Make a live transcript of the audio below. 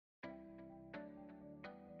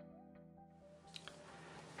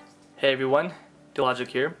Hey everyone, Dillogic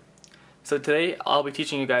here. So today I'll be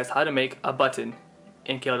teaching you guys how to make a button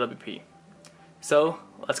in KLWP. So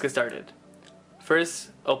let's get started. First,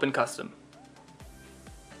 open Kustom.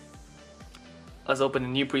 Let's open a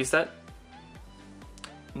new preset.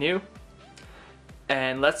 New.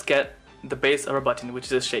 And let's get the base of our button, which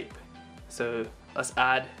is a shape. So let's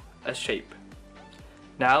add a shape.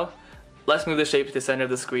 Now, let's move the shape to the center of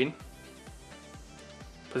the screen.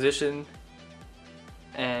 Position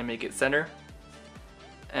and make it center,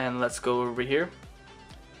 and let's go over here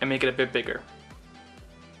and make it a bit bigger.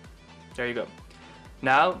 There you go.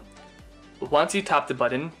 Now once you tap the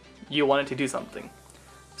button, you want it to do something,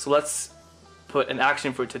 so let's put an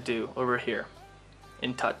action for it to do over here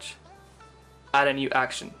in touch. Add a new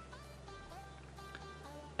action,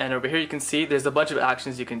 and over here you can see there's a bunch of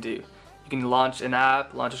actions you can do. You can launch an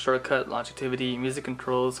app, launch a shortcut, launch activity, music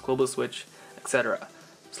controls, global switch, etc.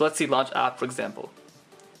 So let's see launch app, for example.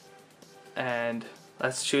 And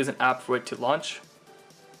let's choose an app for it to launch.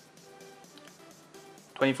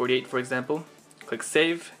 2048, for example. Click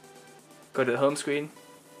save, go to the home screen,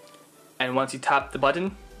 and once you tap the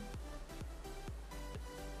button,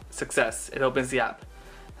 success, it opens the app.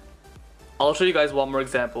 I'll show you guys one more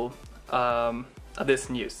example of this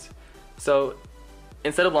in use. So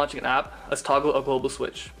instead of launching an app, let's toggle a global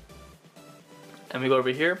switch. And we go over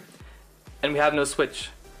here, and we have no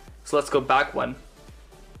switch. So let's go back one.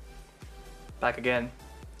 Back again,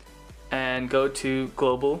 and go to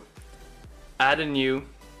global, add a new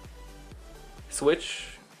switch,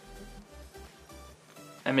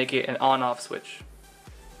 and make it an on-off switch.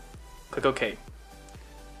 Click OK.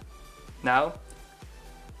 Now,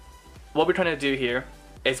 what we're trying to do here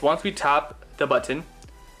is once we tap the button,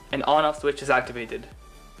 an on-off switch is activated.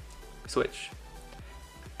 Switch.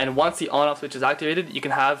 And once the on-off switch is activated, you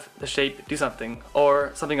can have the shape do something,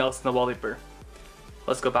 or something else in the wallpaper.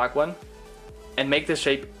 Let's go back one, and make the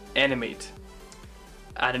shape animate.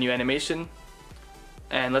 Add a new animation,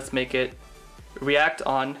 and let's make it react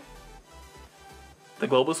on the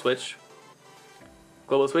global switch.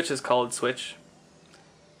 Global switch is called switch,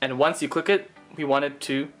 and once you click it, we want it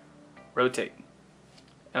to rotate.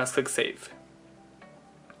 And let's click save.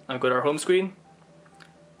 Now go to our home screen,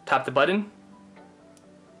 tap the button,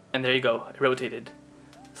 and there you go, it rotated.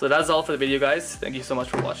 So that's all for the video, guys. Thank you so much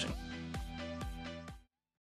for watching.